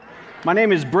My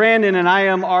name is Brandon, and I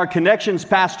am our connections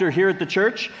pastor here at the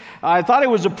church. I thought it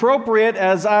was appropriate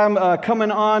as I'm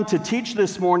coming on to teach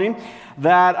this morning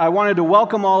that I wanted to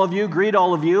welcome all of you, greet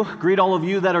all of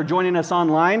you that are joining us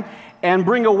online, and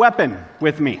bring a weapon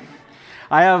with me.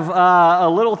 I have a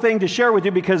little thing to share with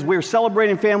you because we're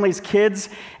celebrating families, kids,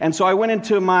 and so I went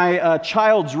into my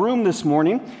child's room this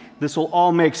morning. This will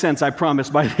all make sense, I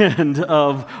promise, by the end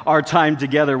of our time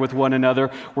together with one another.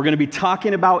 We're going to be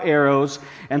talking about arrows,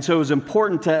 and so it was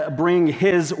important to bring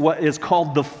what is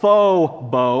called the faux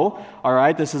bow. All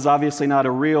right, this is obviously not a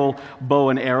real bow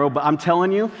and arrow, but I'm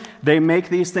telling you, they make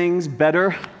these things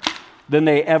better than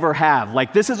they ever have.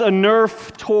 Like, this is a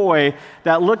Nerf toy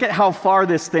that, look at how far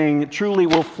this thing truly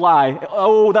will fly.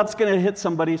 Oh, that's going to hit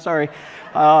somebody, sorry.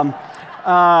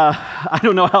 I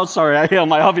don't know how sorry I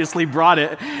am. I obviously brought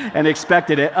it and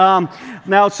expected it.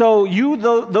 Now, so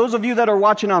those of you that are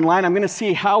watching online, I'm going to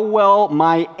see how well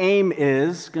my aim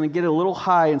is. Going to get a little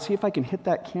high and see if I can hit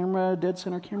that camera, dead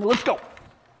center camera. Let's go.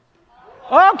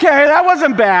 Okay, that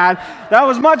wasn't bad. That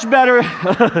was much better,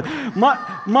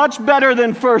 much better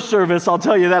than first service. I'll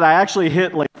tell you that. I actually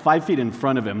hit like 5 feet in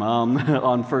front of him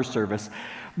on first service.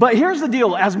 But here's the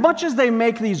deal. As much as they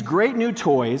make these great new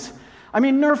toys, I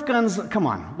mean, Nerf guns, come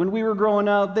on. When we were growing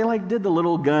up, they did the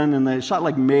little gun and they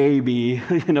shot maybe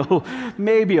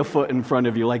a foot in front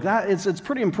of you. Like that, it's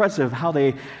pretty impressive how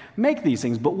they make these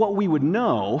things. But what we would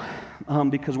know,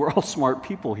 because we're all smart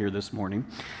people here this morning,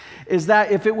 is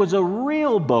that if it was a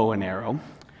real bow and arrow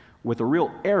with a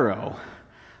real arrow,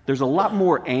 there's a lot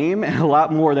more aim and a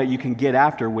lot more that you can get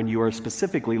after when you are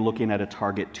specifically looking at a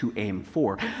target to aim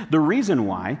for. The reason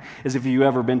why is if you've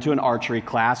ever been to an archery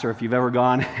class or if you've ever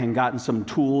gone and gotten some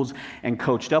tools and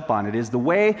coached up on it, is the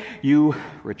way you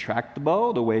retract the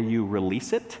bow, the way you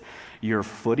release it, your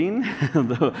footing,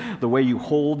 the way you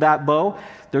hold that bow.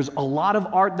 There's a lot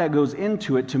of art that goes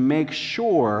into it to make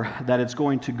sure that it's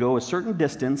going to go a certain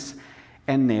distance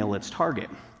and nail its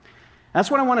target. That's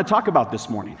what I want to talk about this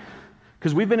morning.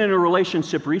 Because we've been in a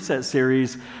relationship reset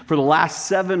series for the last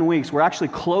 7 weeks. We're actually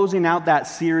closing out that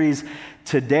series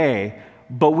today.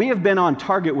 But we have been on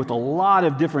target with a lot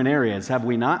of different areas, have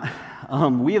we not?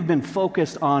 We have been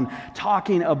focused on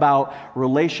talking about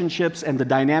relationships and the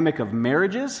dynamic of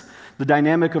marriages, the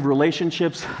dynamic of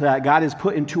relationships that God has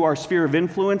put into our sphere of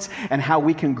influence and how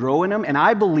we can grow in them. And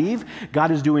I believe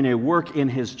God is doing a work in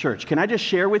His church. Can I just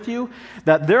share with you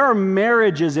that there are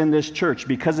marriages in this church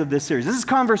because of this series? This is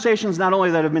conversations not only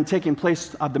that have been taking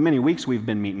place the many weeks we've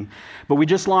been meeting, but we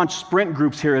just launched sprint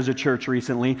groups here as a church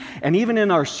recently. And even in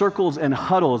our circles and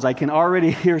huddles, I can already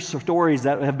hear stories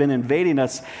that have been invading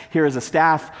us here as a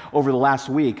staff over the last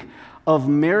week of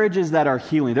marriages that are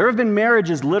healing. There have been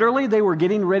marriages, literally, they were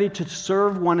getting ready to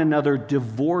serve one another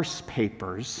divorce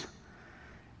papers,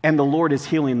 and the Lord is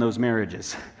healing those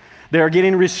marriages. They are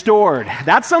getting restored.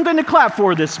 That's something to clap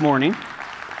for this morning.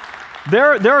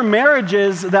 There are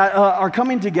marriages that are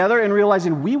coming together and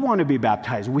realizing we want to be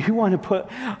baptized. We want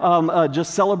to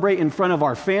just celebrate in front of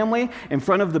our family, in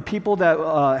front of the people that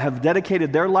have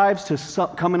dedicated their lives to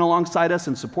coming alongside us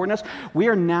and supporting us. We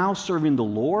are now serving the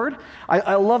Lord.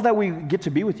 I love that we get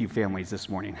to be with you families this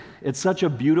morning. It's such a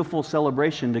beautiful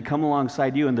celebration to come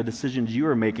alongside you and the decisions you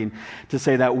are making to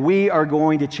say that we are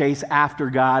going to chase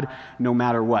after God no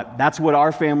matter what. That's what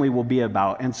our family will be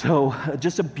about. And so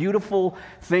just a beautiful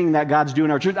thing that God's doing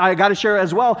in our church. I got to share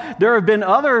as well, there have been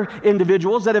other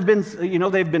individuals that have been,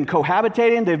 they've been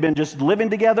cohabitating, they've been just living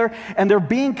together, and they're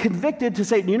being convicted to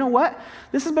say, you know what?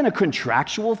 This has been a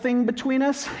contractual thing between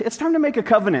us. It's time to make a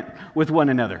covenant with one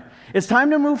another. It's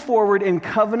time to move forward in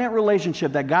covenant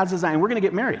relationship that God's designed. We're going to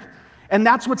get married. And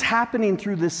that's what's happening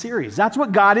through this series. That's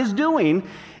what God is doing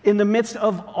in the midst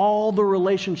of all the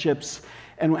relationships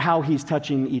and how He's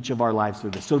touching each of our lives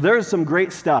through this. So there's some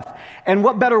great stuff. And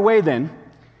what better way then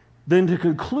to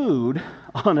conclude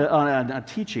on a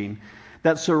teaching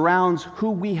that surrounds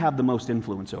who we have the most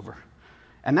influence over.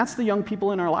 And that's the young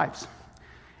people in our lives.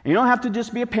 And you don't have to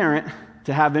just be a parent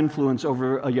to have influence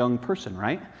over a young person,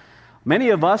 right?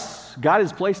 Many of us, God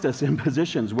has placed us in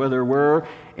positions, whether we're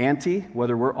auntie,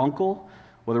 whether we're uncle,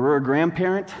 whether we're a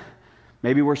grandparent,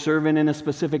 maybe we're serving in a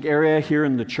specific area here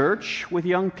in the church with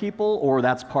young people, or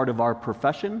that's part of our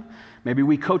profession. Maybe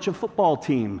we coach a football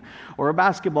team or a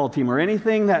basketball team or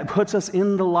anything that puts us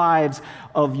in the lives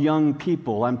of young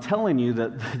people. I'm telling you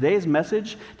that today's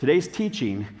message, today's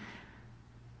teaching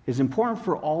is important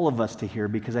for all of us to hear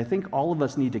because I think all of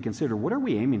us need to consider, what are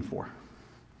we aiming for?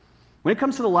 When it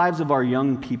comes to the lives of our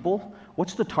young people,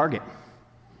 what's the target?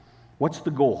 What's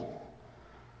the goal?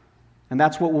 And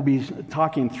that's what we'll be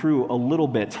talking through a little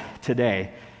bit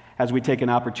today as we take an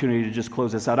opportunity to just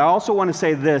close this out. I also want to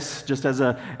say this just as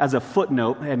a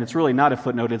footnote, and it's really not a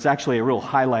footnote, it's actually a real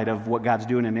highlight of what God's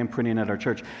doing and imprinting at our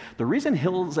church. The reason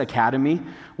Hills Academy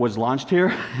was launched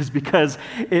here is because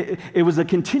it was a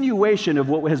continuation of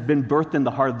what has been birthed in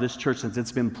the heart of this church since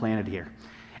it's been planted here.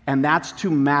 And that's to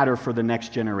matter for the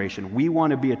next generation. We want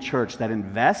to be a church that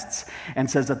invests and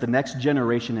says that the next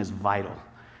generation is vital.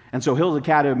 And so Hills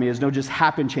Academy is no just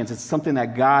happen chance. It's something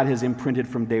that God has imprinted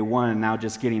from day one, and now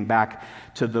just getting back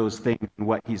to those things and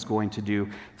what he's going to do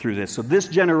through this. So this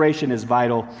generation is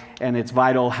vital, and it's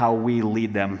vital how we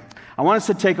lead them. I want us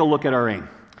to take a look at our aim.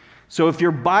 So if you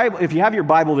have your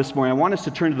Bible this morning, I want us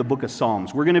to turn to the book of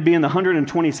Psalms. We're going to be in the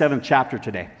 127th chapter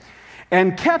today.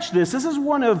 And catch this is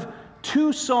one of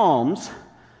 2 Psalms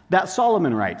that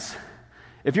Solomon writes.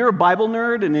 If you're a Bible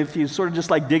nerd and if you sort of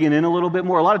just like digging in a little bit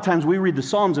more, a lot of times we read the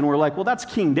Psalms and we're like, well, that's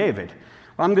King David.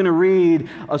 Well, I'm going to read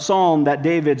a psalm that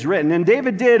David's written. And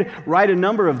David did write a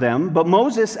number of them, but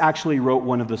Moses actually wrote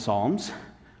one of the Psalms.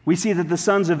 We see that the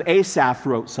sons of Asaph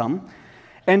wrote some.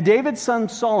 And David's son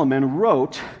Solomon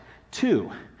wrote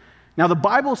 2. Now, the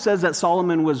Bible says that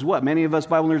Solomon was what? Many of us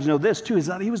Bible nerds know this too, is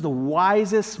that he was the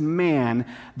wisest man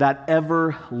that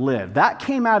ever lived. That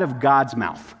came out of God's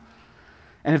mouth.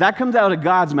 And if that comes out of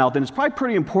God's mouth, then it's probably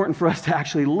pretty important for us to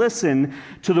actually listen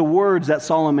to the words that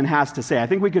Solomon has to say. I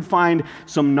think we could find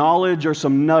some knowledge or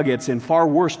some nuggets in far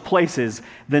worse places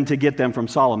than to get them from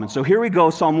Solomon. So here we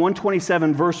go. Psalm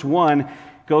 127 verse 1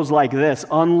 goes like this.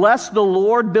 Unless the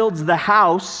Lord builds the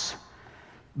house,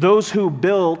 those who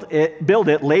build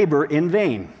it labor in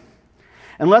vain.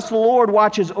 Unless the Lord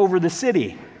watches over the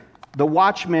city, the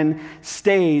watchman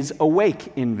stays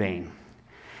awake in vain.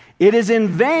 It is in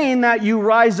vain that you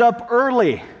rise up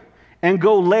early and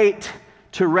go late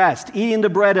to rest, eating the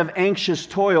bread of anxious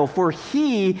toil, for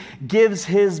he gives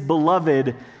his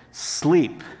beloved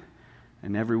sleep.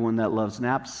 And everyone that loves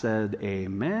naps said,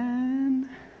 amen.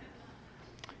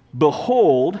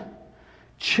 Behold,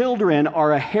 children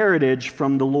are a heritage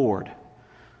from the Lord,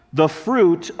 the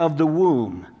fruit of the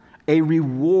womb, a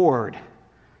reward.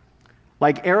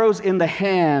 Like arrows in the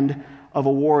hand of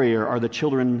a warrior are the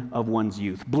children of one's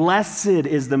youth. Blessed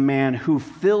is the man who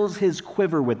fills his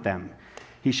quiver with them.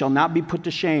 He shall not be put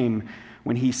to shame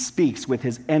when he speaks with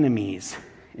his enemies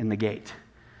in the gate.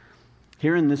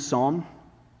 Here in this psalm,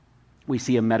 we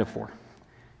see a metaphor.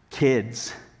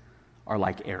 Kids are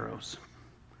like arrows.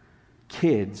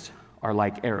 Kids are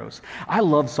like arrows. I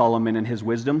love Solomon and his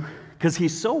wisdom because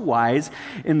he's so wise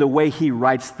in the way he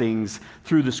writes things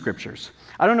through the scriptures.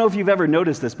 I don't know if you've ever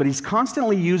noticed this, but he's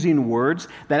constantly using words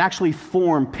that actually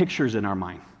form pictures in our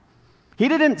mind. He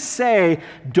didn't say,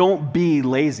 don't be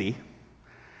lazy.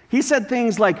 He said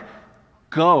things like,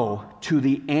 go to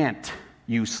the ant,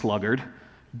 you sluggard.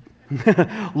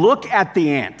 Look at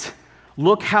the ant.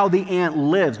 Look how the ant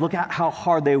lives. Look at how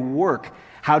hard they work.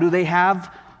 How do they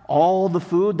have all the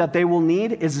food that they will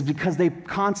need? Is because they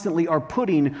constantly are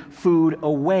putting food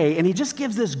away. And he just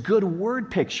gives this good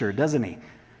word picture, doesn't he?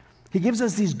 He gives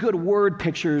us these good word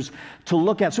pictures to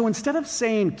look at. So instead of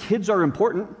saying kids are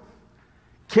important,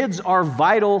 kids are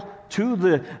vital to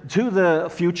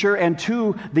the future and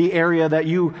to the area that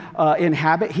you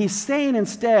inhabit, he's saying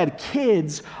instead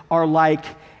kids are like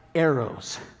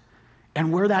arrows.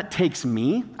 And where that takes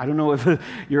me, I don't know if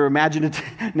your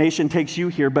imagination takes you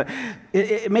here, but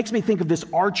it makes me think of this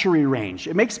archery range.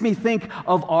 It makes me think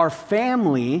of our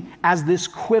family as this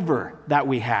quiver that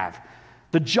we have.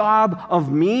 The job of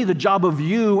me, the job of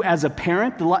you as a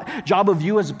parent, the job of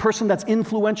you as a person that's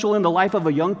influential in the life of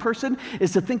a young person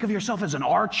is to think of yourself as an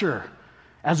archer,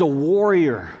 as a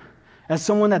warrior, as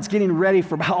someone that's getting ready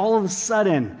for all of a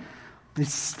sudden,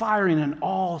 this firing in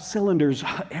all cylinders,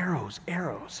 arrows.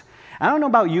 I don't know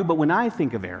about you, but when I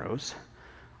think of arrows,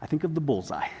 I think of the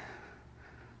bullseye.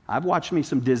 I've watched me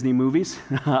some Disney movies.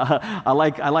 I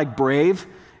like Brave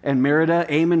and Merida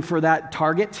aiming for that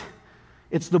target.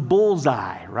 It's the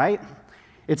bullseye, right?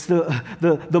 It's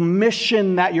the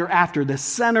mission that you're after, the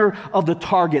center of the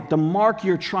target, the mark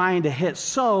you're trying to hit.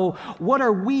 So, what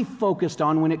are we focused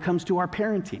on when it comes to our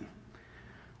parenting?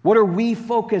 What are we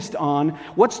focused on?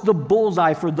 What's the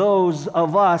bullseye for those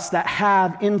of us that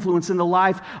have influence in the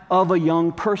life of a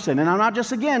young person? And I'm not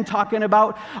just, again, talking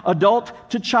about adult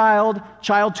to child,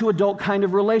 child to adult kind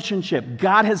of relationship.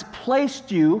 God has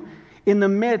placed you in the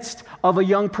midst of a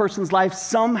young person's life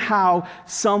somehow,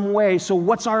 some way. So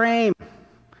what's our aim?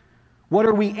 What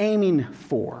are we aiming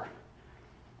for?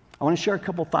 I want to share a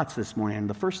couple thoughts this morning.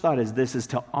 The first thought is this, is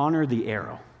to honor the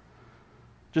arrow.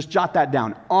 Just jot that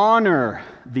down. Honor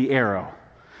the arrow.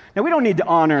 Now, we don't need to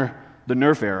honor the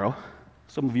Nerf arrow.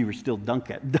 Some of you are still duck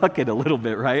it a little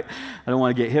bit, right? I don't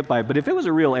want to get hit by it. But if it was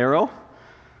a real arrow,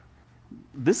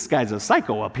 this guy's a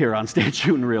psycho up here on stage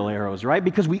shooting real arrows, right?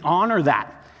 Because we honor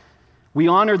that. We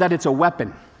honor that it's a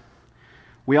weapon.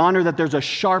 We honor that there's a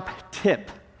sharp tip.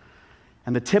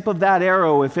 And the tip of that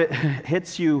arrow, if it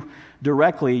hits you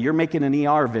directly, you're making an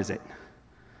ER visit.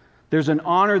 There's an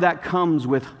honor that comes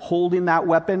with holding that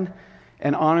weapon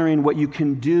and honoring what you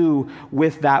can do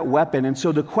with that weapon. And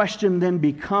so the question then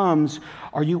becomes,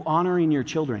 are you honoring your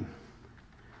children?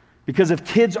 Because if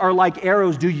kids are like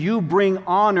arrows, do you bring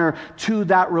honor to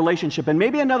that relationship? And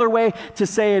maybe another way to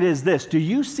say it is this: do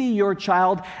you see your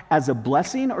child as a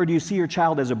blessing, or do you see your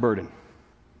child as a burden?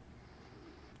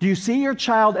 Do you see your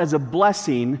child as a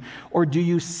blessing, or do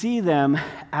you see them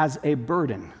as a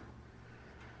burden?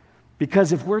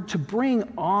 Because if we're to bring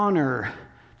honor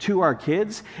to our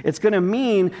kids, it's going to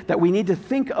mean that we need to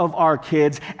think of our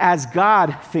kids as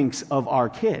God thinks of our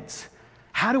kids.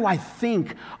 How do I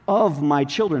think of my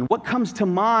children? What comes to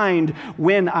mind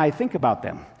when I think about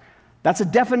them? That's a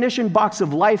definition box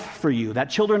of life for you,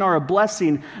 that children are a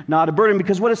blessing, not a burden.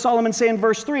 Because what does Solomon say in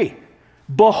verse 3?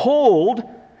 Behold,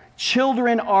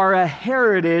 children are a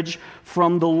heritage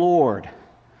from the Lord,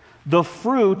 the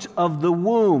fruit of the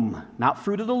womb. Not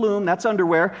fruit of the loom, that's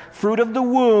underwear. Fruit of the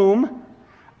womb,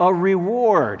 a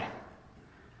reward.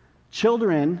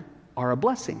 Children are a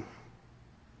blessing.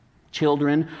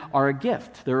 Children are a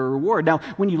gift. They're a reward. Now,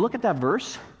 when you look at that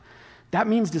verse, that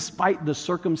means despite the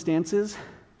circumstances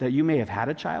that you may have had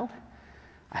a child,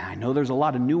 and I know there's a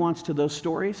lot of nuance to those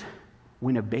stories,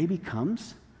 when a baby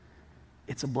comes,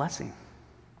 it's a blessing.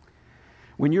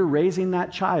 When you're raising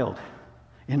that child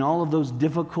in all of those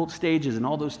difficult stages and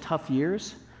all those tough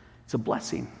years, it's a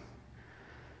blessing.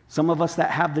 Some of us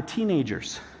that have the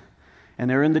teenagers, and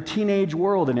they're in the teenage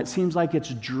world, and it seems like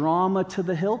it's drama to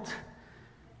the hilt,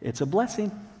 it's a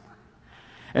blessing.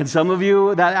 And some of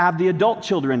you that have the adult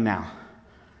children now,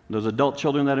 those adult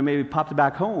children that have maybe popped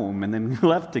back home and then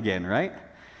left again, right?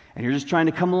 And you're just trying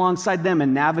to come alongside them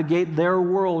and navigate their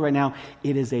world right now,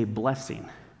 it is a blessing.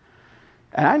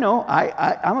 And I know,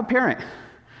 I'm a parent,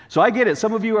 so I get it.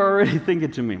 Some of you are already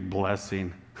thinking to me,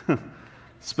 blessing.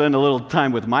 Spend a little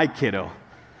time with my kiddo.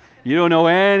 You don't know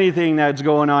anything that's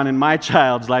going on in my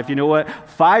child's life. You know what?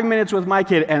 5 minutes with my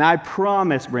kid, and I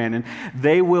promise, Brandon,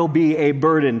 they will be a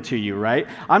burden to you, right?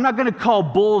 I'm not going to call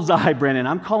bullseye, Brandon.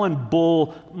 I'm calling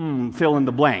bull, fill in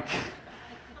the blank.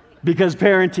 Because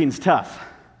parenting's tough.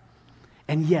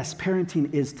 And yes,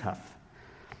 parenting is tough.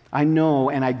 I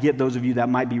know, and I get those of you that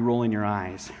might be rolling your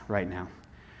eyes right now.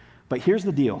 But here's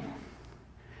the deal.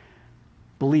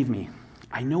 Believe me,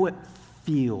 I know it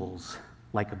feels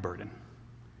like a burden.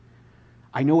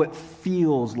 I know it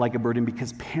feels like a burden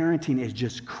because parenting is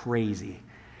just crazy.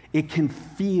 It can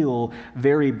feel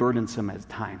very burdensome at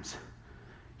times.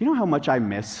 You know how much I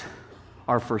miss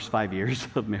our first 5 years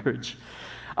of marriage?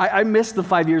 I miss the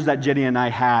 5 years that Jenny and I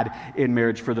had in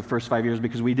marriage for the first 5 years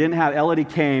because we didn't have, Elodie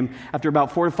came after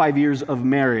about 4 to 5 years of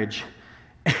marriage.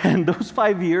 And those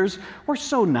 5 years were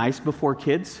so nice before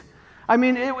kids. I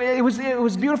mean, it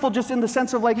was beautiful just in the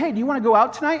sense of like, hey, do you want to go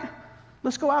out tonight?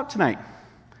 Let's go out tonight.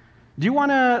 Do you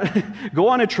want to go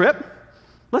on a trip?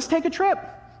 Let's take a trip.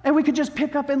 And we could just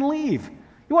pick up and leave.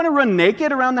 You want to run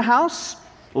naked around the house?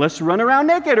 Let's run around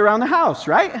naked around the house,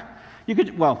 right? You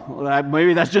could, well,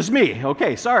 maybe that's just me.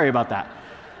 Okay, sorry about that.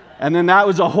 And then that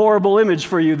was a horrible image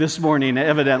for you this morning,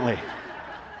 evidently.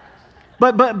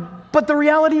 But the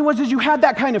reality was is you had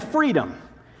that kind of freedom.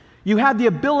 You had the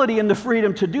ability and the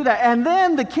freedom to do that. And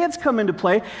then the kids come into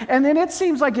play, and then it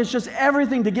seems like it's just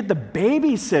everything to get the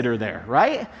babysitter there,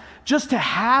 right? Just to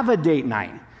have a date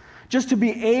night. Just to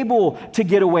be able to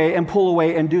get away and pull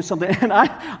away and do something. And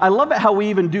I love it how we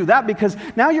even do that because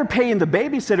now you're paying the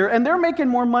babysitter and they're making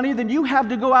more money than you have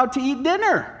to go out to eat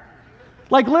dinner.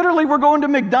 Like literally we're going to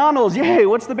McDonald's. Yay,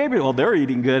 what's the baby? Well, they're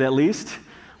eating good at least.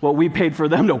 Well, we paid for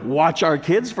them to watch our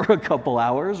kids for a couple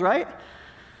hours, right?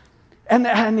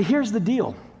 And here's the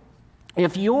deal.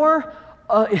 If your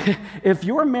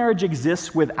marriage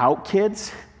exists without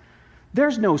kids,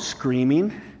 there's no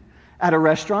screaming at a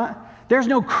restaurant. There's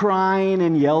no crying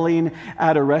and yelling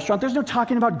at a restaurant. There's no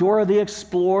talking about Dora the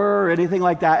Explorer or anything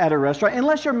like that at a restaurant,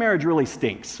 unless your marriage really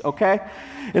stinks, okay?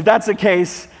 If that's the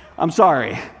case, I'm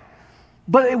sorry.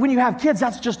 But when you have kids,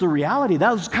 that's just the reality.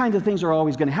 Those kinds of things are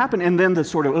always going to happen. And then the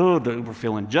sort of, we're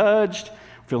feeling judged,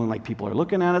 feeling like people are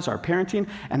looking at us, our parenting,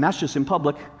 and that's just in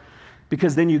public.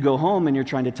 Because then you go home and you're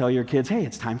trying to tell your kids, hey,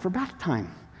 it's time for bath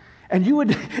time. And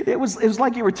it was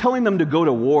like you were telling them to go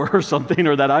to war or something,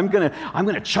 or that I'm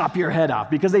gonna chop your head off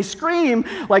because they scream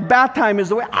like bath time is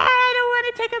the way. I don't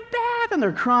want to take a bath. And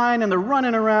they're crying and they're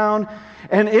running around.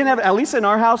 And at least in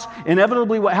our house,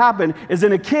 inevitably what happened is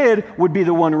then a kid would be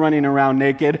the one running around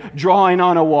naked, drawing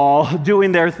on a wall,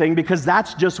 doing their thing, because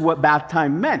that's just what bath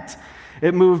time meant.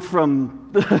 It moved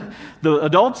from the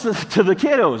adults to the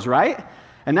kiddos, right?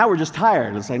 And now we're just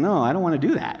tired. It's like, no, I don't want to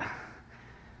do that.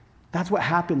 That's what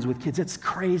happens with kids. It's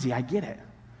crazy. I get it.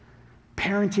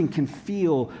 Parenting can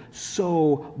feel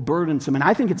so burdensome. And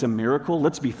I think it's a miracle.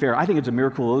 Let's be fair. I think it's a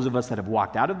miracle those of us that have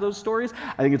walked out of those stories.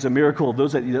 I think it's a miracle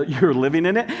those that you're living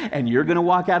in it and you're going to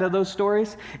walk out of those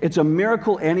stories. It's a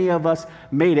miracle any of us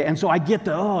made it. And so I get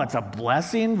it's a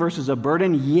blessing versus a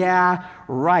burden. Yeah,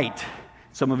 right.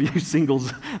 Some of you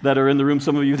singles that are in the room,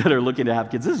 some of you that are looking to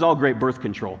have kids. This is all great birth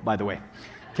control, by the way.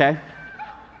 Okay?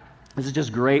 This is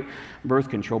just great birth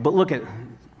control. But look at,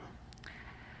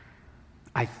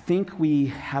 I think we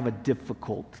have a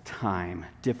difficult time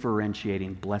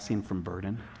differentiating blessing from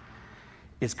burden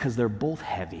is because they're both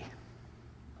heavy.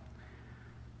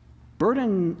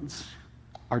 Burdens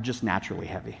are just naturally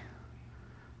heavy.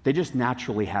 They just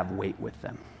naturally have weight with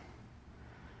them.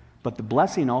 But the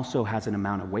blessing also has an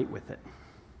amount of weight with it.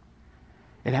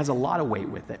 It has a lot of weight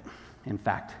with it, in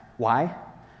fact. Why?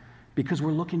 Because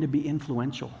we're looking to be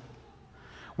influential.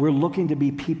 We're looking to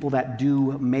be people that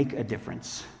do make a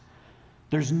difference.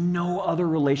 There's no other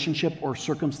relationship or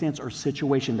circumstance or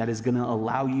situation that is going to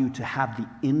allow you to have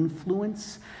the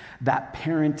influence that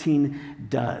parenting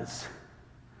does.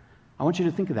 I want you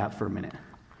to think of that for a minute.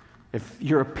 If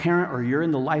you're a parent or you're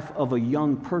in the life of a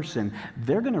young person,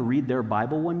 they're going to read their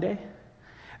Bible one day.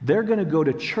 They're going to go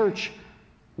to church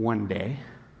one day.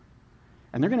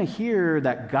 And they're going to hear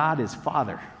that God is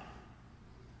Father.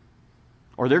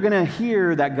 Or they're going to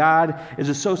hear that God is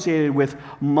associated with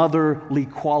motherly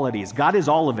qualities. God is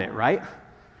all of it, right?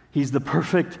 He's the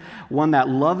perfect one that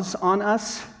loves on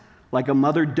us like a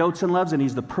mother dotes and loves, and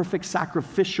he's the perfect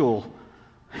sacrificial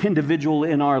individual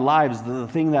in our lives, the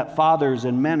thing that fathers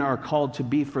and men are called to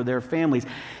be for their families.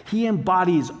 He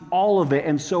embodies all of it.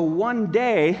 And so one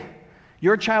day,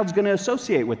 your child's going to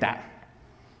associate with that.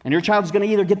 And your child's going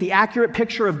to either get the accurate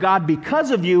picture of God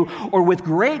because of you, or with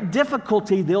great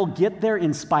difficulty, they'll get there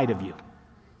in spite of you.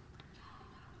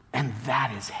 And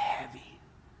that is heavy.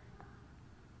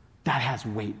 That has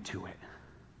weight to it.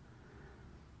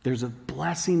 There's a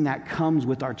blessing that comes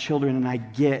with our children, and I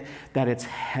get that it's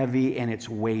heavy and it's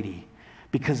weighty,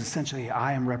 because essentially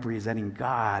I am representing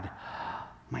God,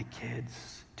 my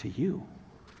kids, to you.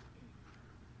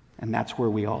 And that's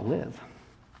where we all live.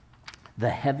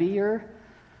 The heavier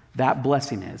that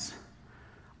blessing is,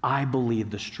 I believe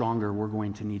the stronger we're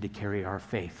going to need to carry our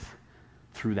faith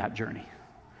through that journey.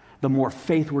 The more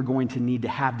faith we're going to need to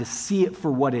have to see it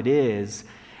for what it is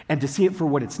and to see it for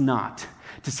what it's not.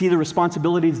 To see the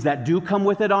responsibilities that do come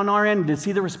with it on our end, to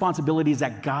see the responsibilities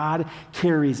that God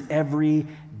carries every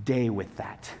day with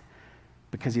that.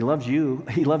 Because he loves you,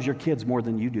 he loves your kids more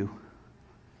than you do.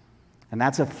 And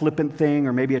that's a flippant thing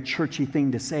or maybe a churchy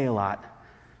thing to say a lot,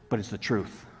 but it's the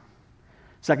truth.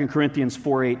 2 Corinthians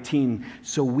 4:18,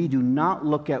 so we do not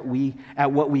look at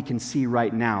what we can see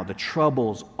right now, the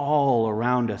troubles all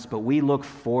around us, but we look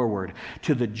forward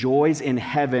to the joys in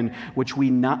heaven which we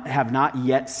have not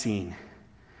yet seen.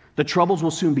 The troubles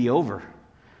will soon be over,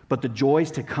 but the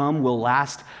joys to come will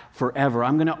last forever.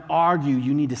 I'm going to argue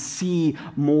you need to see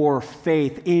more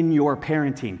faith in your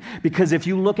parenting, because if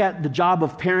you look at the job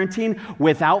of parenting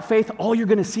without faith, all you're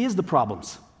going to see is the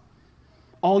problems.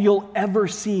 All you'll ever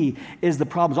see is the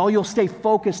problems. All you'll stay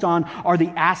focused on are the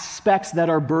aspects that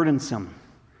are burdensome.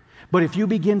 But if you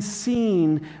begin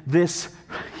seeing this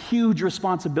huge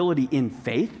responsibility in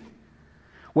faith,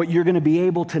 what you're going to be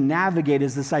able to navigate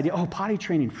is this idea, potty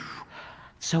training,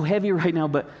 it's so heavy right now,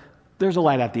 but there's a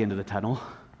light at the end of the tunnel.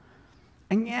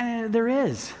 And yeah, there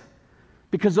is.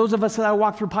 Because those of us that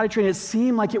walked through potty training, it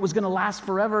seemed like it was going to last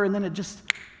forever, and then it's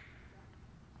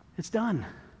done.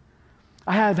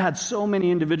 I have had so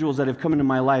many individuals that have come into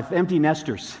my life, empty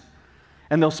nesters,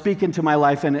 and they'll speak into my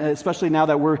life, and especially now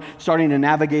that we're starting to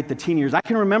navigate the teen years. I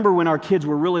can remember when our kids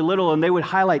were really little, and they would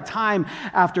highlight time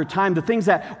after time the things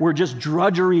that were just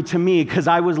drudgery to me because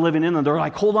I was living in them. They're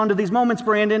like, hold on to these moments,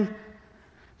 Brandon.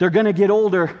 They're going to get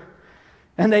older.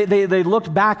 And they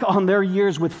looked back on their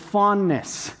years with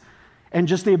fondness and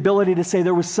just the ability to say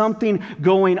there was something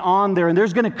going on there. And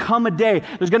there's going to come a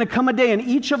day in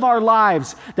each of our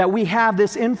lives that we have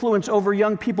this influence over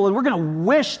young people, and we're going to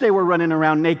wish they were running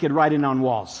around naked writing on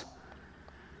walls.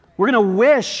 We're going to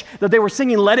wish that they were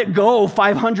singing Let It Go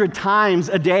 500 times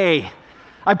a day.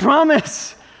 I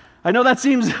promise. I know that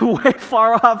seems way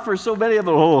far off for so many of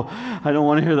them. I don't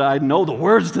want to hear that. I know the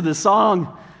words to this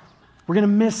song. We're going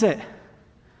to miss it.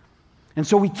 And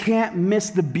so we can't miss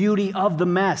the beauty of the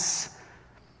mess,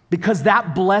 because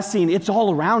that blessing, it's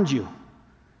all around you.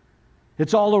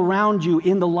 It's all around you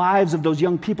in the lives of those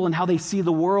young people and how they see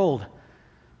the world.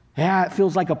 Yeah, it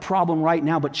feels like a problem right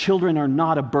now, but children are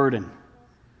not a burden.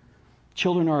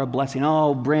 Children are a blessing.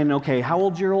 Oh, Brandon, okay, how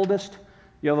old's your oldest?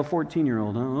 You have a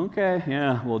 14-year-old. Oh, okay,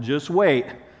 yeah, well, just wait.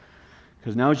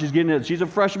 Because now she's a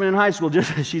freshman in high school.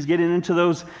 She's getting into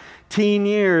those teen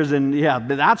years, and yeah,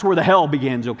 that's where the hell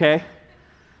begins, okay?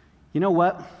 You know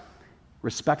what?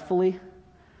 Respectfully,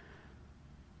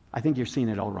 I think you're seeing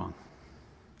it all wrong.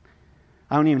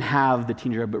 I don't even have the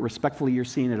teenager, but respectfully, you're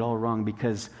seeing it all wrong,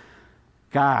 because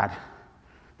God,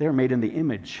 they're made in the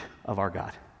image of our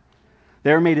God.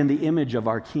 They're made in the image of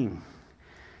our King.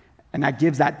 And that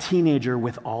gives that teenager,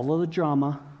 with all of the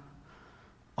drama,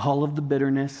 all of the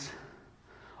bitterness,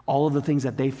 all of the things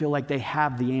that they feel like they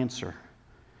have the answer.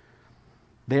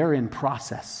 They're in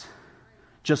process,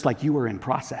 just like you are in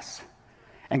process.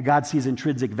 And God sees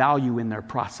intrinsic value in their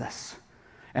process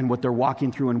and what they're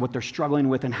walking through and what they're struggling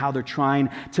with and how they're trying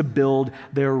to build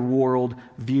their world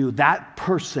view. That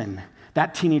person,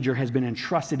 that teenager, has been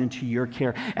entrusted into your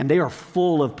care, and they are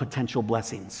full of potential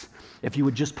blessings if you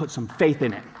would just put some faith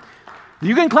in it.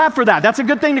 You can clap for that. That's a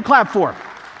good thing to clap for.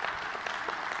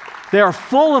 They are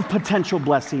full of potential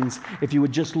blessings if you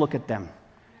would just look at them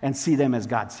and see them as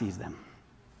God sees them.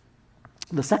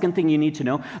 The second thing you need to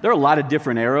know, there are a lot of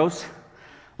different arrows,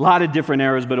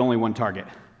 but only one target.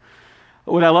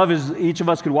 What I love is each of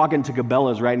us could walk into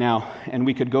Cabela's right now, and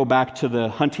we could go back to the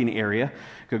hunting area,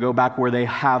 could go back where they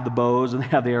have the bows and they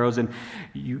have the arrows, and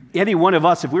any one of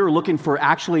us, if we were looking for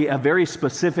actually a very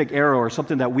specific arrow or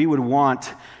something that we would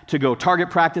want to go target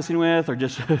practicing with, or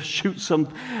just shoot some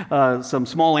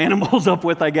small animals up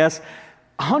with, I guess,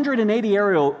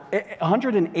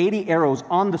 180 arrows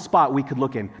on the spot we could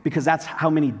look in, because that's how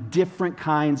many different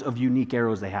kinds of unique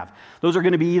arrows they have. Those are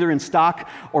going to be either in stock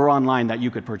or online that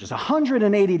you could purchase.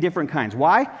 180 different kinds.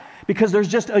 Why? Because there's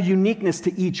just a uniqueness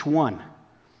to each one.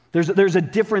 There's a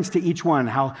difference to each one,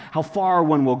 how far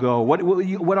one will go.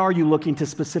 What are you looking to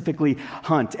specifically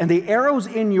hunt? And the arrows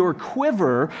in your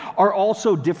quiver are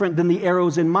also different than the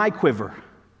arrows in my quiver.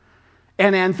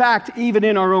 And in fact, even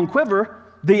in our own quiver,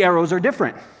 the arrows are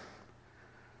different.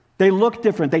 They look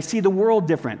different. They see the world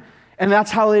different. And that's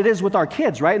how it is with our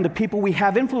kids, right? And the people we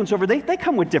have influence over, they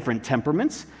come with different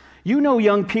temperaments. You know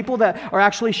young people that are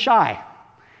actually shy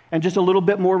and just a little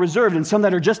bit more reserved, and some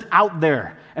that are just out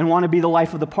there and want to be the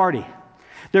life of the party.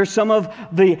 There's some of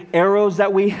the arrows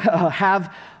that we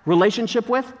have relationship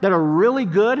with that are really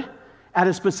good at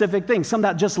a specific thing. Some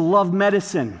that just love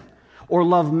medicine, or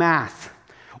love math,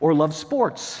 or love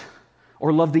sports,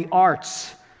 or love the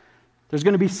arts. There's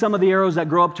going to be some of the arrows that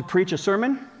grow up to preach a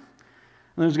sermon, and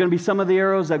there's going to be some of the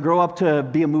arrows that grow up to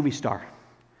be a movie star.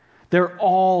 They're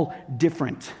all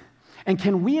different. And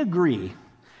can we agree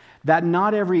that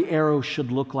not every arrow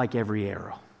should look like every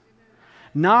arrow?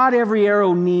 Not every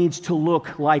arrow needs to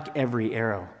look like every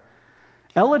arrow.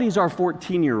 Elodie's our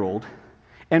 14-year-old,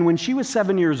 and when she was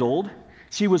 7 years old,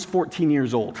 she was 14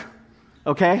 years old,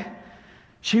 okay?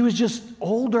 She was just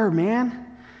older, man.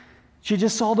 She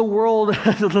just saw the world,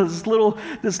 this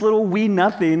little wee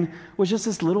nothing was just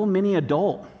this little mini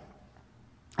adult.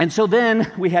 And so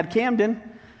then we had Camden.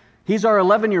 He's our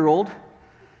 11-year-old,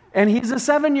 and he's a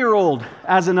 7-year-old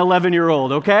as an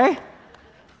 11-year-old, okay?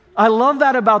 I love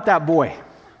that about that boy.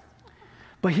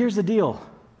 But here's the deal.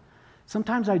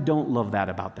 Sometimes I don't love that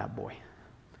about that boy.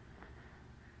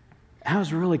 I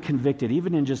was really convicted,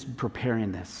 even in just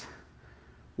preparing this.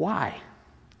 Why?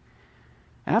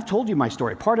 And I've told you my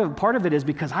story. Part of it is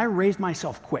because I raised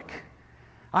myself quick.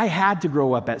 I had to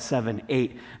grow up at 7,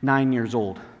 8, 9 years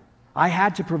old. I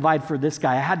had to provide for this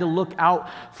guy. I had to look out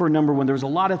for number one. There was a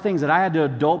lot of things that I had to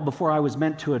adult before I was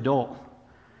meant to adult.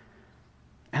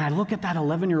 And I look at that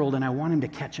 11-year-old and I want him to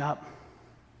catch up.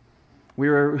 We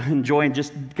were enjoying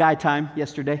just guy time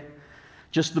yesterday.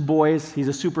 Just the boys. He's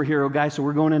a superhero guy, so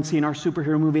we're going and seeing our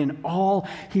superhero movie, and all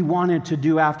he wanted to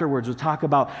do afterwards was talk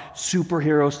about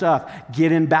superhero stuff,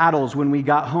 get in battles when we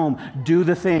got home, do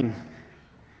the thing.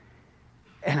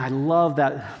 And I love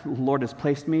that the Lord has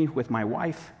placed me with my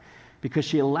wife, because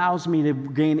she allows me to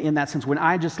gain in that sense. When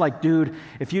I just like, dude,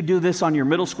 if you do this on your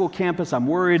middle school campus, I'm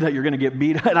worried that you're going to get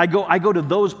beat. And I go to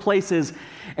those places,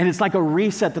 and it's like a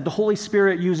reset that the Holy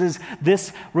Spirit uses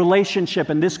this relationship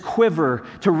and this quiver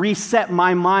to reset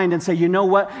my mind and say, you know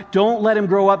what? Don't let him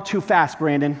grow up too fast,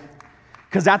 Brandon,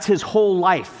 because that's his whole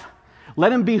life.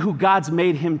 Let him be who God's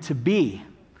made him to be.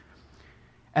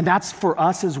 And that's for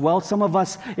us as well. Some of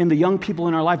us in the young people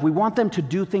in our life, we want them to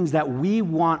do things that we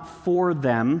want for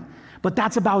them, but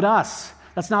that's about us.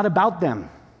 That's not about them.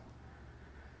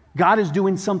 God is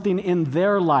doing something in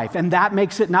their life, and that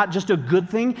makes it not just a good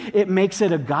thing, it makes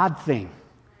it a God thing.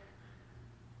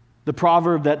 The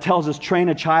proverb that tells us, train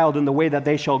a child in the way that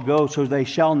they shall go, so they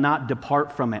shall not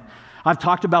depart from it. I've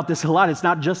talked about this a lot. It's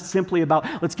not just simply about,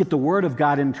 let's get the Word of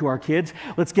God into our kids.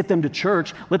 Let's get them to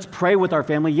church. Let's pray with our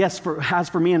family. Yes, as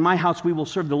for me and my house, we will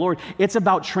serve the Lord. It's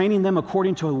about training them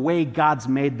according to the way God's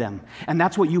made them. And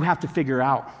that's what you have to figure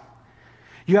out.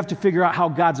 You have to figure out how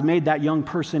God's made that young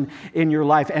person in your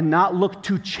life and not look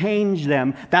to change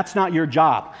them. That's not your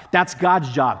job. That's God's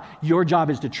job. Your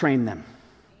job is to train them.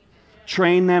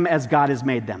 Train them as God has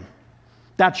made them.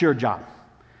 That's your job.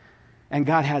 And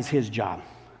God has His job.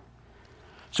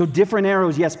 So different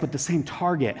arrows, yes, but the same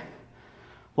target.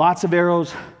 Lots of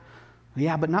arrows,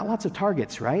 yeah, but not lots of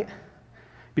targets, right?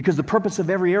 Because the purpose of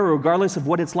every arrow, regardless of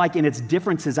what it's like in its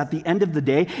differences, at the end of the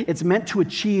day, it's meant to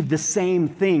achieve the same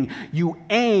thing. You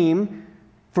aim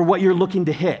for what you're looking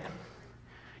to hit.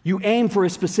 You aim for a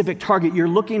specific target. You're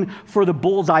looking for the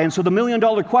bullseye. And so the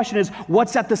million-dollar question is,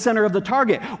 what's at the center of the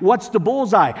target? What's the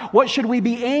bullseye? What should we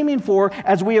be aiming for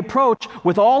as we approach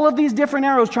with all of these different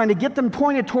arrows, trying to get them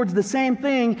pointed towards the same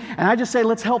thing? And I just say,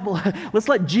 let's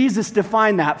let Jesus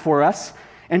define that for us.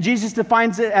 And Jesus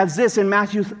defines it as this in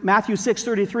Matthew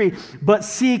 6:33, but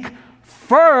seek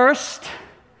first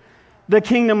the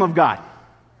kingdom of God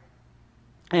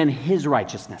and His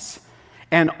righteousness.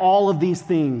 And all of these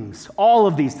things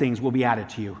will be added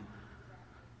to you.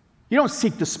 You don't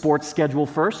seek the sports schedule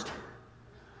first.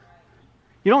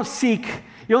 You don't seek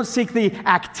the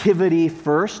activity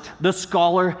first, the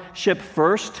scholarship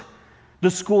first,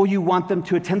 the school you want them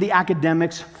to attend, the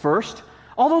academics first.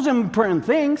 All those are important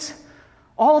things.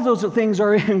 All of those things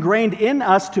are ingrained in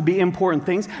us to be important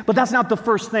things, but that's not the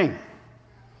first thing.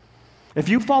 If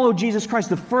you follow Jesus Christ,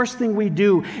 the first thing we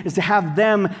do is to have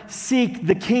them seek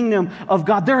the kingdom of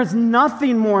God. There is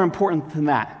nothing more important than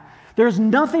that. There's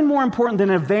nothing more important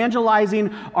than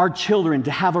evangelizing our children,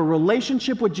 to have a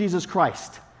relationship with Jesus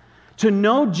Christ, to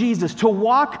know Jesus, to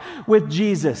walk with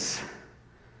Jesus.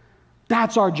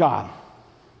 That's our job.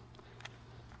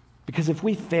 Because if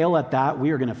we fail at that,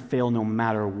 we are going to fail no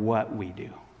matter what we do.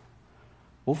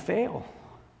 We'll fail.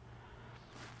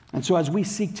 And so as we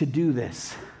seek to do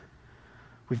this,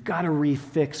 we've got to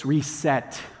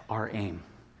reset our aim.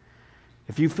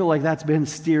 If you feel like that's been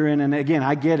steering, and again,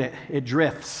 I get it, it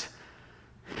drifts.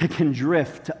 It can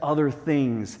drift to other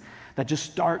things that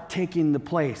just start taking the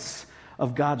place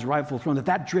of God's rightful throne.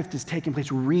 That drift is taking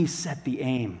place. Reset the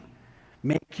aim.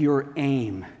 Make your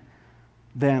aim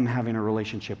them having a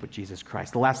relationship with Jesus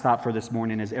Christ. The last thought for this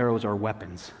morning is arrows are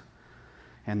weapons,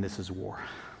 and this is war.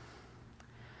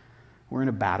 We're in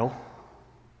a battle.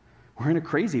 We're in a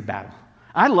crazy battle.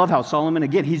 I love how Solomon,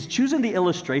 again, he's choosing the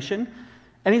illustration,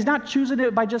 and he's not choosing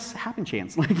it by just happen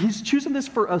chance. Like, he's choosing this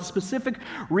for a specific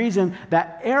reason,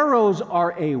 that arrows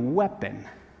are a weapon.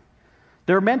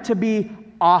 They're meant to be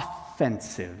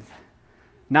offensive,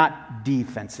 not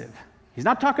defensive. He's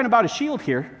not talking about a shield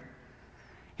here.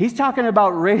 He's talking about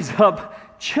raise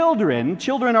up children.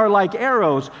 Children are like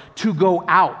arrows to go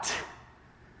out,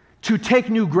 to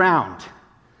take new ground,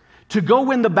 to go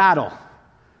win the battle,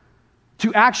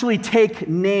 to actually take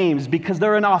names, because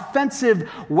they're an offensive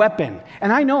weapon.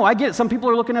 And I get it. Some people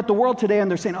are looking at the world today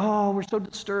and they're saying, oh, we're so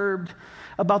disturbed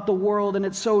about the world and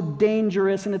it's so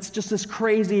dangerous and it's just this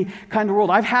crazy kind of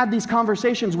world. I've had these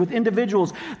conversations with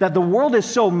individuals that the world is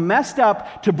so messed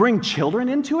up to bring children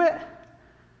into it.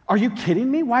 Are you kidding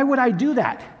me? Why would I do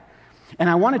that? And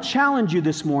I want to challenge you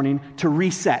this morning to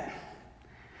reset.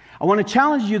 I want to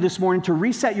challenge you this morning to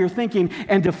reset your thinking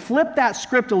and to flip that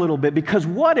script a little bit, because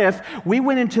what if we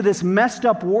went into this messed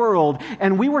up world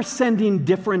and we were sending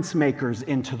difference makers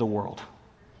into the world?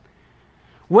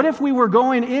 What if we were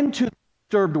going into the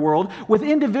disturbed world with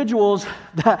individuals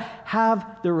that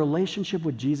have their relationship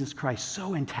with Jesus Christ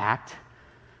so intact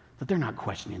that they're not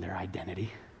questioning their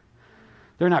identity?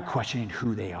 They're not questioning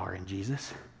who they are in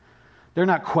Jesus. They're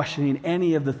not questioning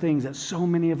any of the things that so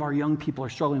many of our young people are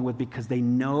struggling with, because they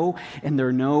know and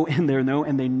they know and they know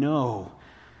and they know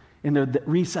in the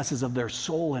recesses of their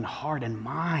soul and heart and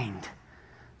mind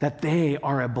that they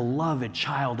are a beloved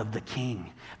child of the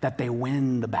King, that they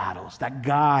win the battles, that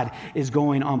God is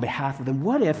going on behalf of them.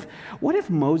 What if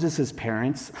Moses'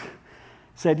 parents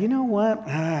said, you know what,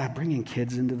 bringing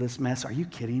kids into this mess, are you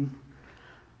kidding?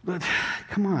 But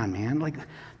come on, man, like,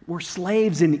 we're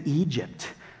slaves in Egypt.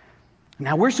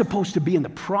 Now we're supposed to be in the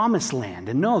promised land.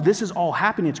 And no, this is all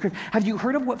happening. It's crazy. Have you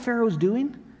heard of what Pharaoh's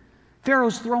doing?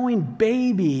 Pharaoh's throwing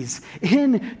babies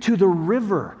into the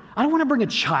river. I don't want to bring a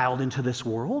child into this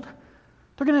world.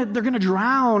 They're gonna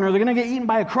drown, or they're gonna get eaten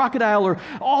by a crocodile, or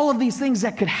all of these things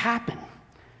that could happen.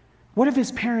 What if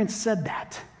his parents said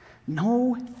that?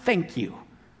 No, thank you.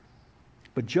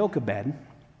 But Jochebed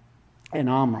and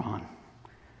Amram,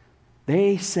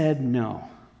 they said no.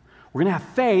 We're going to have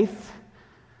faith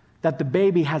that the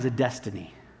baby has a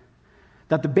destiny,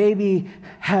 that the baby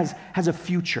has a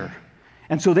future.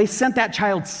 And so they sent that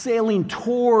child sailing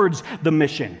towards the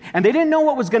mission. And they didn't know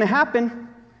what was going to happen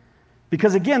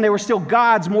because, again, they were still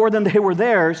God's more than they were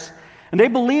theirs. And they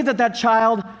believed that that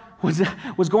child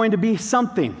was going to be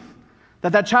something,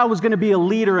 that child was going to be a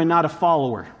leader and not a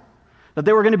follower, that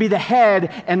they were going to be the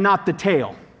head and not the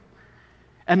tail.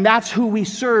 And that's who we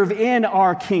serve in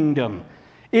our kingdom,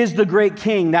 is the great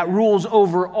king that rules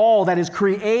over all, that has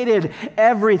created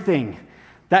everything,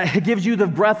 that gives you the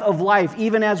breath of life,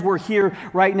 even as we're here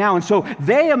right now. And so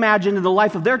they imagined in the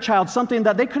life of their child something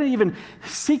that they couldn't even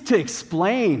seek to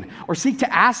explain or seek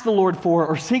to ask the Lord for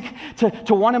or seek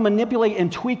to want to manipulate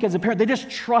and tweak as a parent. They just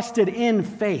trusted in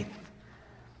faith.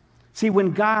 See,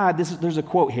 when God, there's a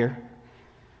quote here,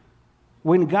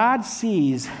 when God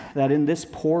sees that in this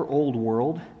poor old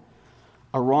world,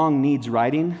 a wrong needs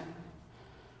righting,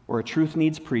 or a truth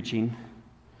needs preaching,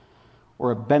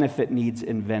 or a benefit needs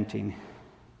inventing,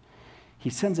 he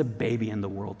sends a baby in the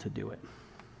world to do it.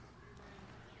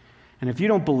 And if you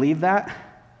don't believe that,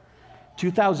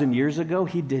 2,000 years ago,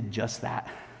 he did just that.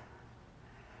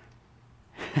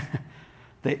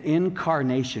 The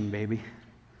incarnation, baby.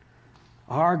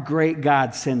 Our great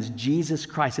God sends Jesus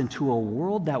Christ into a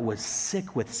world that was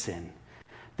sick with sin,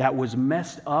 that was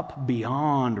messed up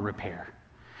beyond repair.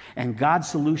 And God's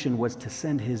solution was to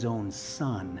send his own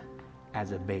son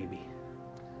as a baby,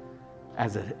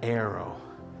 as an arrow,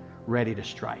 ready to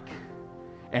strike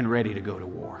and ready to go to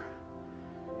war.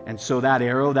 And so that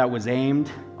arrow that was aimed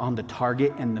on the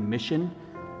target and the mission,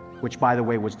 which, by the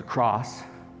way, was the cross,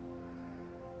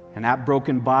 and that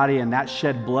broken body and that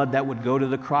shed blood that would go to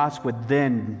the cross would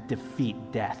then defeat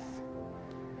death.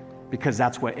 Because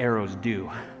that's what arrows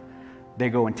do. They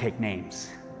go and take names.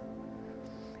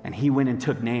 And he went and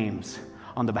took names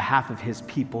on the behalf of his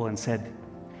people and said,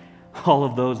 all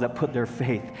of those that put their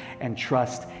faith and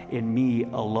trust in me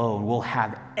alone will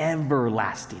have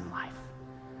everlasting life.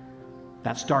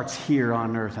 That starts here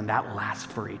on earth and that lasts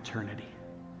for eternity.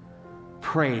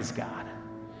 Praise God.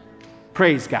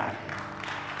 Praise God.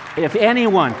 If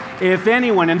anyone,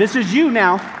 and this is you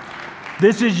now,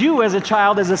 this is you as a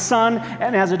child, as a son,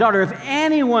 and as a daughter. If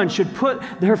anyone should put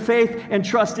their faith and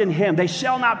trust in him, they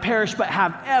shall not perish but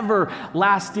have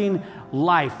everlasting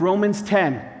life. Romans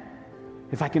 10.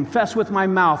 If I confess with my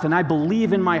mouth and I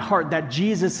believe in my heart that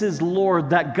Jesus is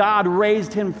Lord, that God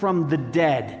raised him from the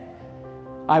dead,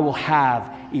 I will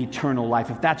have eternal life.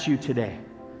 If that's you today,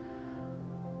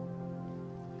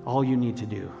 all you need to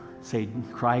do, say,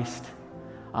 Christ,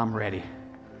 I'm ready.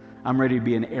 I'm ready to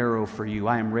be an arrow for you.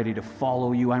 I am ready to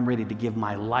follow you. I'm ready to give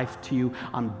my life to you.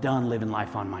 I'm done living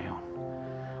life on my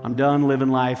own. I'm done living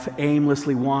life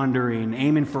aimlessly wandering,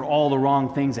 aiming for all the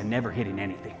wrong things and never hitting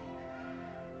anything.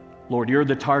 Lord, you're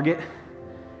the target,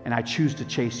 and I choose to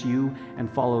chase you and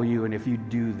follow you. And if you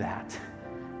do that,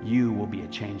 you will be a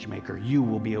change maker. You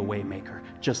will be a way maker,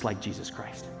 just like Jesus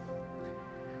Christ.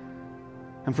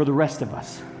 And for the rest of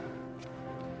us,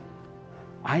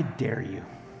 I dare you.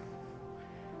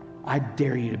 I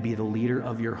dare you to be the leader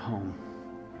of your home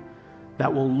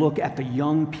that will look at the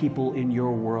young people in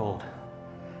your world,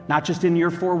 not just in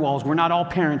your four walls. We're not all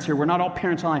parents here. We're not all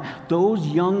parents online. Those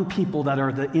young people that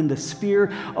are in the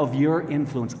sphere of your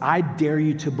influence, I dare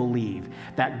you to believe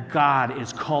that God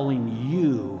is calling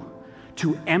you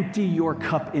to empty your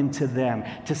cup into them,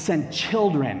 to send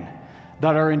children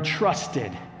that are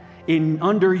entrusted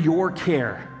under your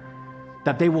care,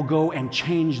 that they will go and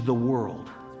change the world.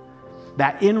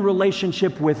 That in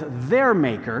relationship with their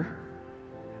maker,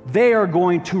 they are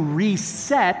going to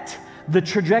reset the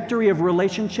trajectory of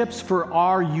relationships for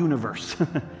our universe.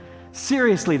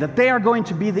 Seriously, that they are going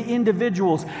to be the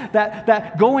individuals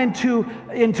that go into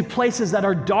places that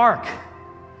are dark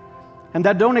and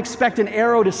that don't expect an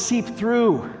arrow to seep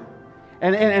through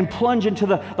and plunge into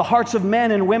the hearts of men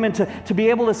and women to be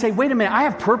able to say, wait a minute, I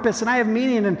have purpose and I have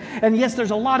meaning. And yes, there's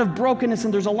a lot of brokenness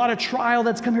and there's a lot of trial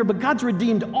that's come here, but God's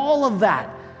redeemed all of that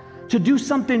to do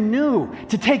something new,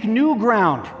 to take new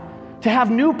ground, to have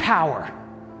new power.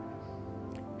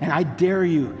 And I dare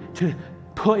you to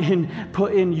put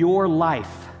in your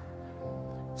life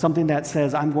something that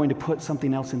says, I'm going to put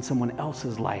something else in someone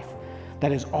else's life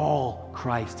that is all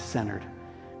Christ-centered,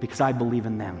 because I believe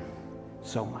in them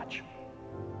so much.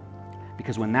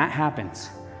 Because when that happens,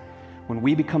 when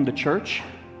we become the church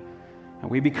And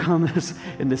we become this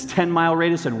in this 10-mile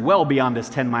radius and well beyond this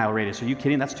 10-mile radius. Are you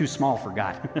kidding? That's too small for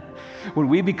God. When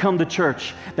we become the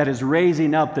church that is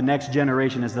raising up the next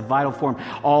generation as the vital form,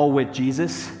 all with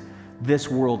Jesus, this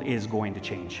world is going to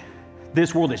change.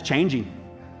 This world is changing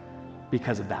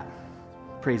because of that.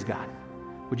 Praise God.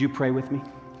 Would you pray with me?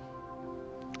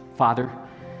 Father,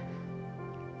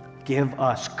 give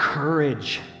us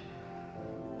courage.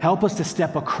 Help us to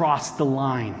step across the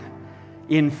line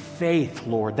in faith,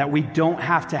 Lord, that we don't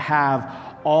have to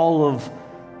have all of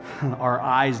our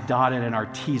I's dotted and our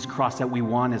T's crossed that we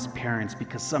want as parents,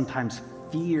 because sometimes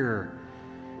fear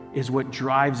is what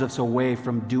drives us away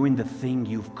from doing the thing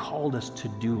you've called us to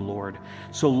do, Lord.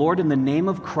 So, Lord, in the name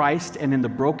of Christ and in the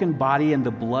broken body and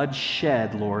the blood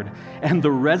shed, Lord, and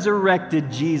the resurrected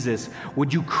Jesus,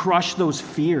 would you crush those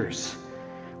fears?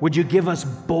 Would you give us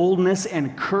boldness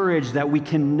and courage that we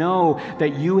can know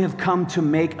that you have come to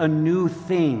make a new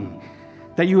thing,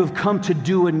 that you have come to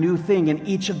do a new thing in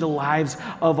each of the lives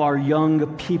of our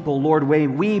young people. Lord,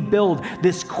 when we build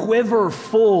this quiver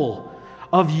full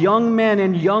of young men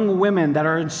and young women that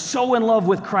are so in love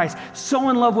with Christ, so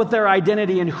in love with their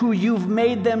identity and who you've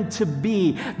made them to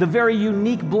be, the very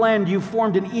unique blend you've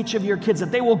formed in each of your kids,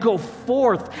 that they will go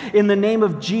forth in the name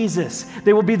of Jesus.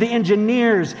 They will be the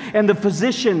engineers and the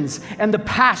physicians and the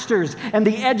pastors and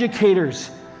the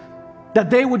educators, that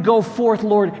they would go forth,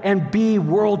 Lord, and be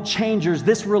world changers.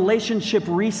 This relationship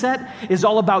reset is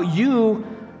all about you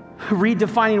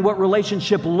redefining what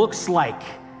relationship looks like.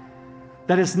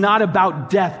 That it's not about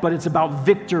death, but it's about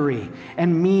victory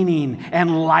and meaning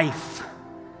and life.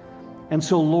 And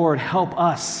so, Lord, help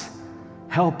us,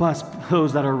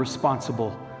 those that are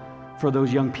responsible for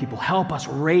those young people. Help us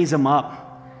raise them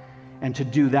up and to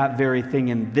do that very thing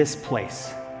in this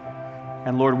place.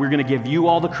 And Lord, we're going to give you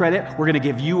all the credit, we're going to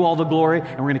give you all the glory,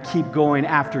 and we're going to keep going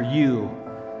after you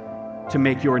to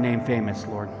make your name famous,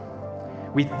 Lord.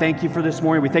 We thank you for this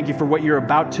morning. We thank you for what you're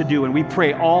about to do. And we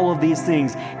pray all of these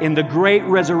things in the great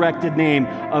resurrected name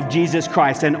of Jesus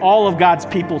Christ. And all of God's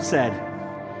people said,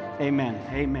 amen.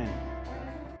 Amen.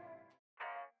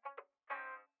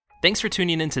 Thanks for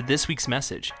tuning into this week's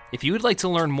message. If you would like to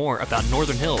learn more about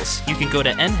Northern Hills, you can go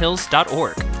to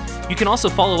nhills.org. You can also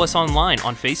follow us online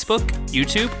on Facebook,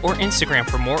 YouTube, or Instagram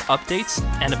for more updates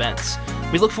and events.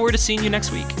 We look forward to seeing you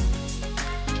next week.